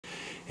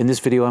In this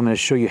video, I'm going to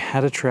show you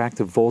how to track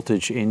the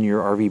voltage in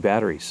your RV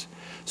batteries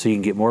so you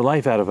can get more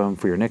life out of them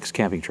for your next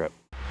camping trip.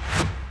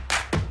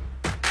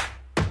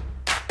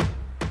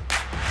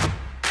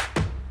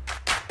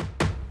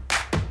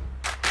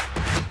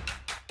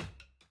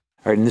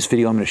 All right, in this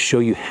video, I'm going to show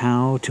you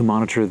how to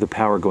monitor the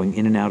power going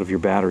in and out of your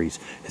batteries.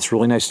 It's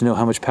really nice to know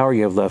how much power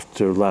you have left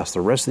to last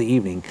the rest of the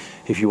evening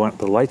if you want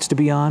the lights to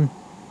be on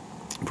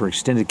for an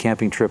extended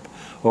camping trip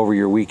over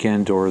your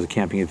weekend or the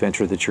camping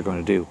adventure that you're going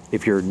to do.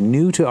 If you're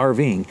new to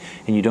RVing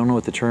and you don't know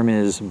what the term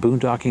is,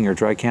 boondocking or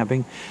dry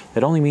camping,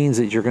 that only means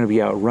that you're going to be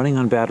out running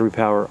on battery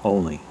power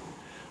only.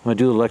 I'm going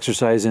to do a little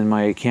exercise in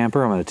my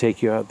camper. I'm going to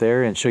take you out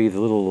there and show you the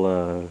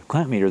little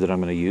clamp meter that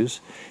I'm going to use.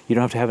 You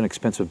don't have to have an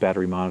expensive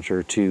battery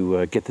monitor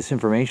to get this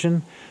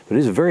information, but it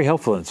is very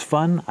helpful and it's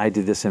fun. I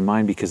did this in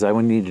mine because I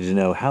needed to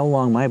know how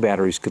long my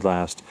batteries could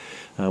last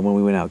when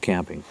we went out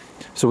camping.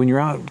 So when you're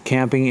out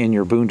camping and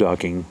you're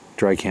boondocking,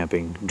 dry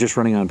camping, just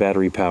running on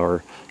battery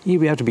power, you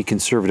have to be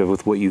conservative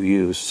with what you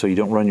use so you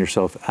don't run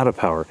yourself out of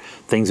power.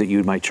 Things that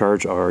you might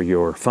charge are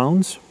your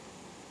phones.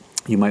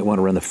 You might want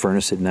to run the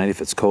furnace at night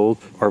if it's cold.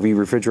 RV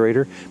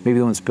refrigerator, maybe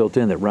the one's built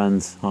in that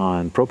runs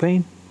on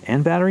propane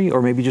and battery,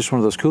 or maybe just one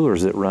of those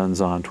coolers that runs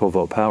on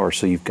 12-volt power.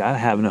 So you've got to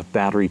have enough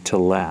battery to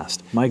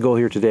last. My goal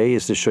here today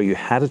is to show you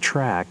how to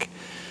track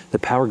the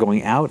power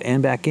going out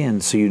and back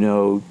in so you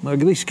know, or at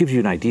least gives you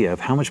an idea of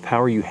how much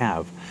power you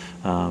have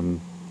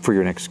for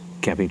your next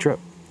camping trip.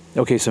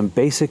 Okay, some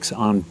basics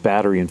on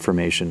battery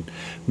information.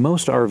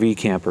 Most RV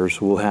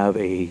campers will have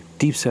a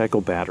deep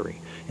cycle battery.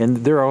 And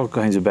there are all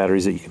kinds of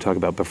batteries that you can talk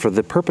about, but for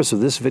the purpose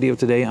of this video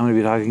today, I'm going to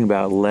be talking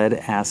about lead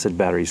acid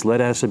batteries. Lead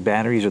acid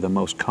batteries are the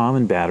most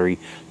common battery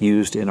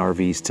used in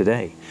RVs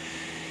today.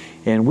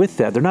 And with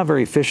that, they're not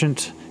very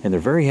efficient and they're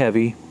very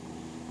heavy,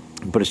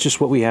 but it's just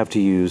what we have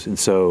to use. And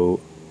so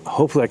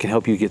hopefully I can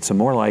help you get some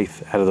more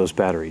life out of those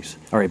batteries.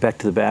 All right, back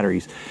to the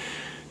batteries.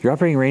 Your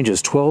operating range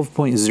is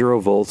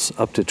 12.0 volts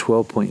up to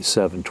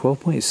 12.7.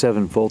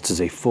 12.7 volts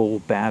is a full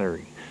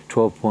battery.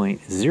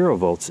 12.0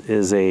 volts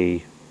is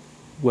a,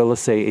 well,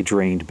 let's say a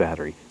drained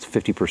battery. It's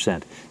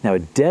 50%. Now a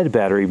dead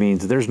battery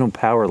means there's no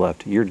power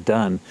left. You're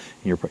done.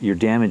 You're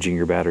damaging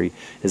your battery.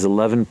 Is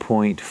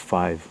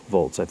 11.5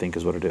 volts, I think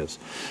is what it is.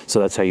 So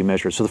that's how you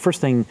measure it. So the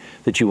first thing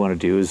that you want to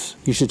do is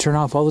you should turn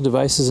off all the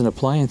devices and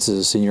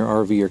appliances in your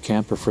RV or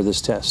camper for this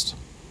test.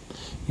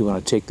 You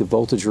want to take the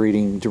voltage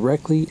reading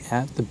directly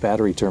at the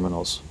battery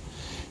terminals.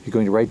 You're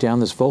going to write down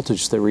this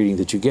voltage, the reading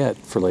that you get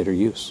for later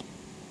use.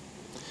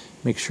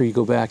 Make sure you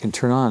go back and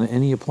turn on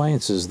any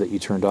appliances that you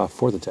turned off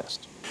for the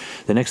test.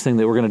 The next thing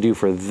that we're going to do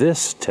for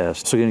this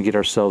test is we're going to get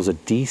ourselves a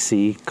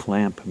DC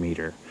clamp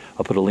meter.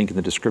 I'll put a link in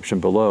the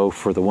description below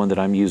for the one that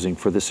I'm using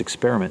for this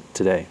experiment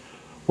today.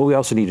 What we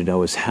also need to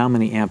know is how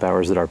many amp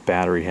hours that our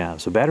battery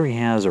has. So battery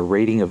has a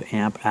rating of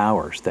amp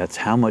hours. That's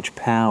how much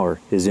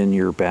power is in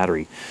your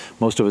battery.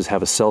 Most of us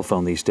have a cell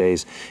phone these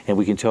days, and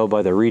we can tell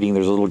by the reading.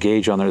 There's a little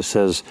gauge on there that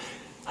says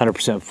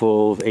 100%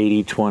 full,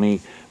 80,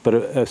 20. But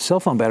a cell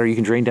phone battery you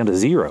can drain down to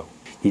 0.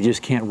 You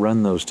just can't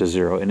run those to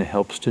 0, and it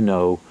helps to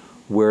know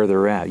where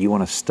they're at. You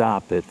want to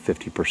stop at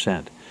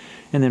 50%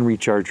 and then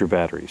recharge your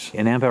batteries.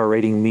 An amp hour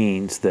rating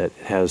means that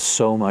it has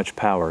so much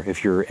power.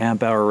 If your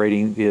amp hour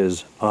rating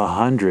is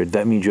 100,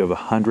 that means you have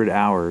 100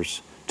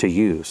 hours to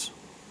use,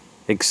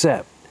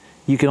 except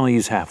you can only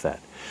use half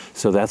that.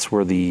 So that's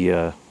where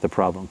the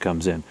problem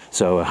comes in.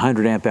 So a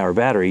 100 amp hour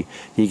battery,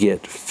 you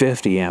get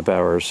 50 amp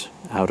hours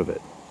out of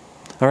it.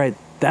 All right,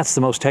 that's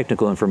the most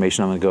technical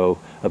information I'm going to go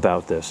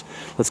about this.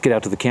 Let's get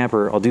out to the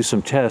camper. I'll do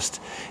some tests,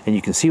 and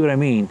you can see what I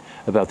mean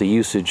about the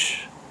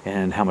usage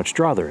and how much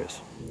draw there is.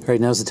 All right,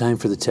 now's the time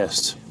for the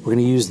test. We're going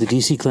to use the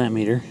DC clamp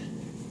meter.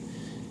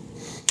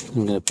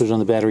 I'm going to put it on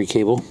the battery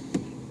cable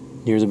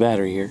near the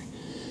battery here.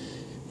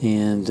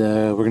 And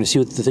we're going to see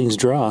what the things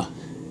draw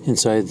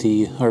inside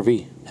the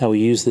RV. How we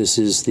use this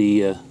is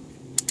the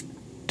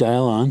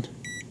dial on.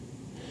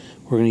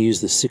 We're going to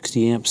use the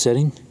 60 amp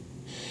setting.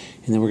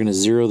 And then we're going to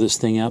zero this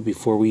thing out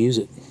before we use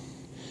it.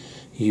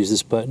 You use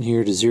this button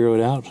here to zero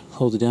it out.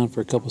 Hold it down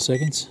for a couple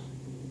seconds.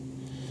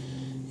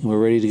 And we're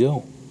ready to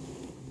go.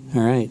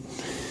 All right.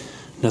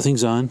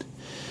 Nothing's on.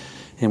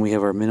 And we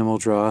have our minimal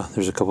draw.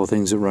 There's a couple of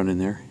things that run in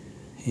there.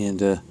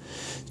 And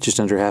just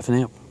under half an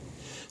amp.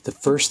 The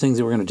first thing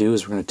that we're going to do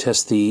is we're going to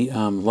test the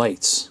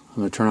lights. I'm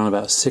going to turn on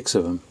about 6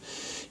 of them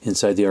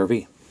inside the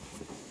RV.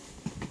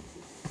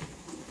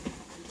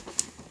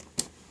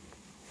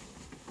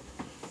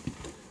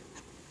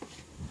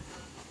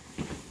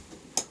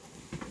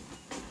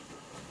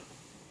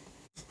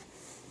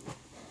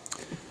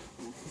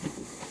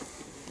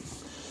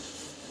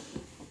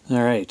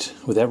 All right,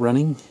 with that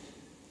running,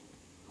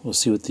 we'll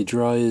see what the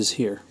draw is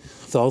here.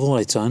 With all the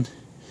lights on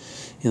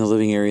in the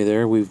living area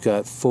there, we've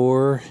got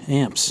 4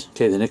 amps.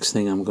 Okay, the next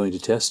thing I'm going to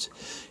test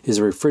is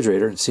a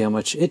refrigerator and see how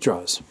much it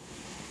draws.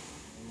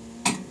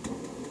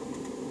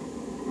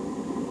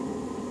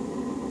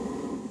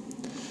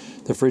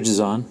 The fridge is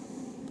on.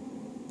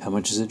 How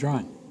much is it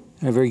drawing?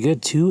 All right, very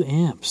good, 2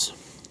 amps.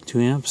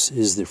 2 amps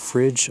is the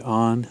fridge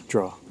on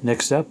draw.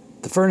 Next up,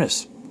 the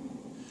furnace.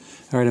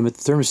 All right, I'm at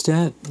the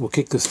thermostat. We'll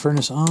kick this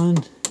furnace on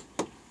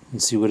and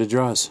see what it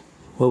draws.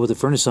 Well, with the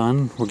furnace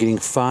on, we're getting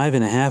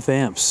 5.5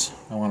 amps.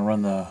 I want to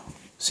run the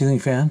ceiling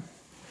fan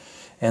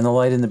and the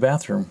light in the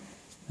bathroom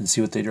and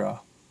see what they draw.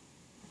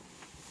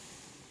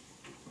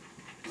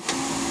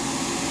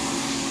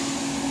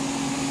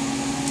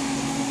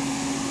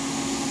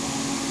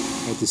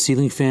 All right, the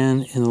ceiling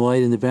fan and the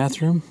light in the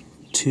bathroom,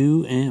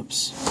 2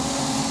 amps.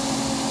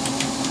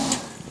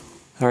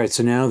 All right,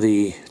 so now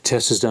the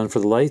test is done for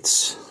the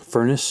lights,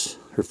 furnace,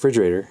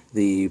 refrigerator,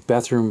 the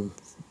bathroom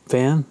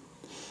fan,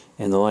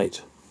 and the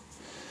light.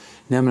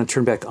 Now I'm going to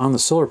turn back on the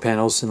solar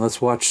panels and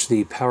let's watch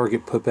the power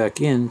get put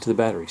back into the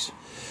batteries.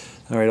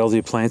 All right, all the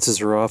appliances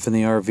are off in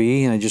the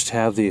RV and I just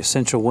have the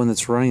essential one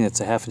that's running.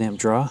 That's a 0.5 amp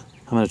draw.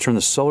 I'm going to turn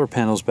the solar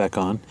panels back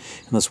on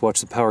and let's watch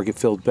the power get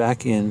filled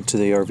back into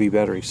the RV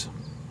batteries.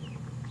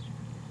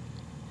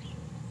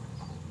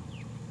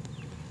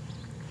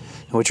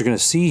 And what you're going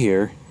to see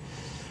here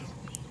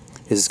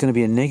is it's going to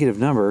be a negative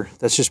number.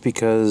 That's just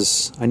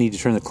because I need to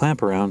turn the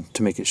clamp around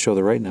to make it show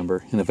the right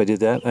number. And if I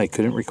did that, I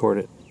couldn't record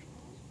it.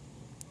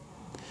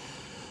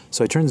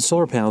 So I turned the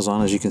solar panels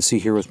on, as you can see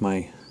here with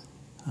my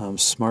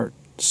smart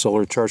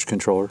solar charge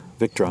controller,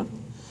 Victron.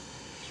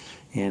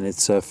 And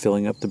it's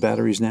filling up the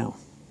batteries now.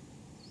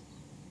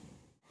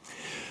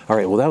 All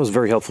right, well, that was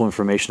very helpful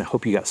information. I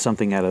hope you got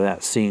something out of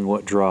that, seeing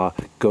what draw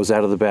goes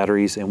out of the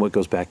batteries and what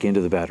goes back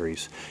into the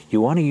batteries. You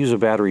want to use a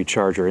battery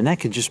charger, and that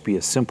can just be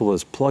as simple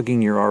as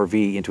plugging your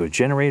RV into a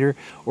generator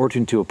or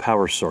into a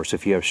power source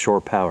if you have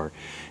shore power.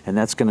 And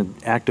that's going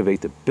to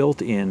activate the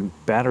built-in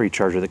battery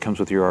charger that comes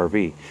with your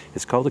RV.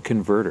 It's called a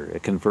converter.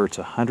 It converts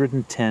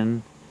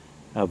 110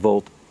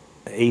 volt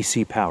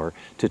AC power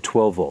to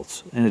 12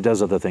 volts, and it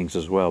does other things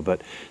as well,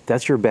 but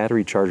that's your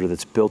battery charger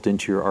that's built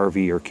into your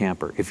RV or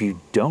camper. If you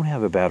don't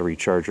have a battery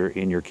charger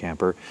in your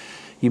camper,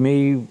 you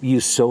may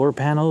use solar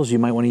panels. You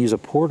might want to use a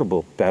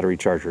portable battery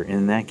charger.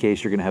 In that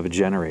case, you're going to have a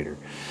generator.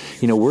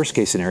 You know, worst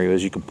case scenario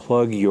is you can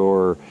plug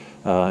your,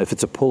 if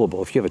it's a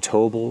pullable, if you have a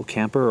towable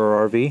camper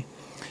or RV,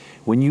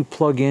 when you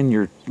plug in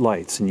your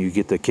lights and you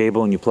get the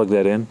cable and you plug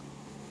that in,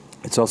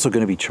 it's also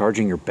going to be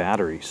charging your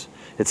batteries.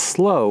 It's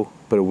slow,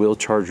 but it will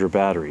charge your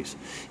batteries.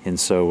 And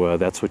so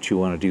that's what you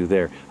want to do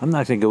there. I'm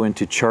not going to go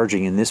into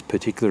charging in this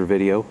particular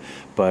video,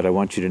 but I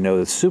want you to know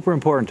that it's super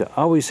important to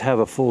always have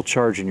a full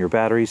charge in your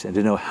batteries and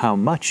to know how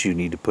much you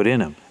need to put in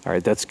them. All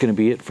right, that's going to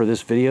be it for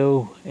this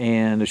video,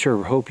 and I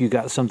sure hope you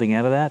got something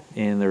out of that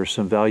and there's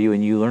some value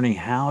in you learning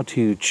how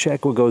to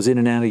check what goes in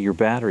and out of your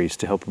batteries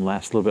to help them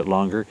last a little bit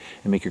longer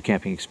and make your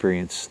camping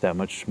experience that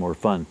much more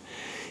fun.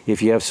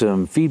 If you have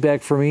some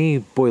feedback for me,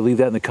 boy, leave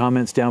that in the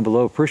comments down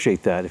below.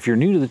 Appreciate that. If you're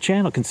new to the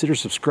channel, consider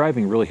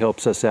subscribing. It really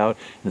helps us out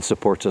and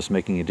supports us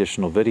making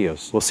additional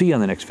videos. We'll see you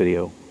on the next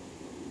video.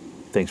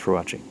 Thanks for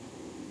watching.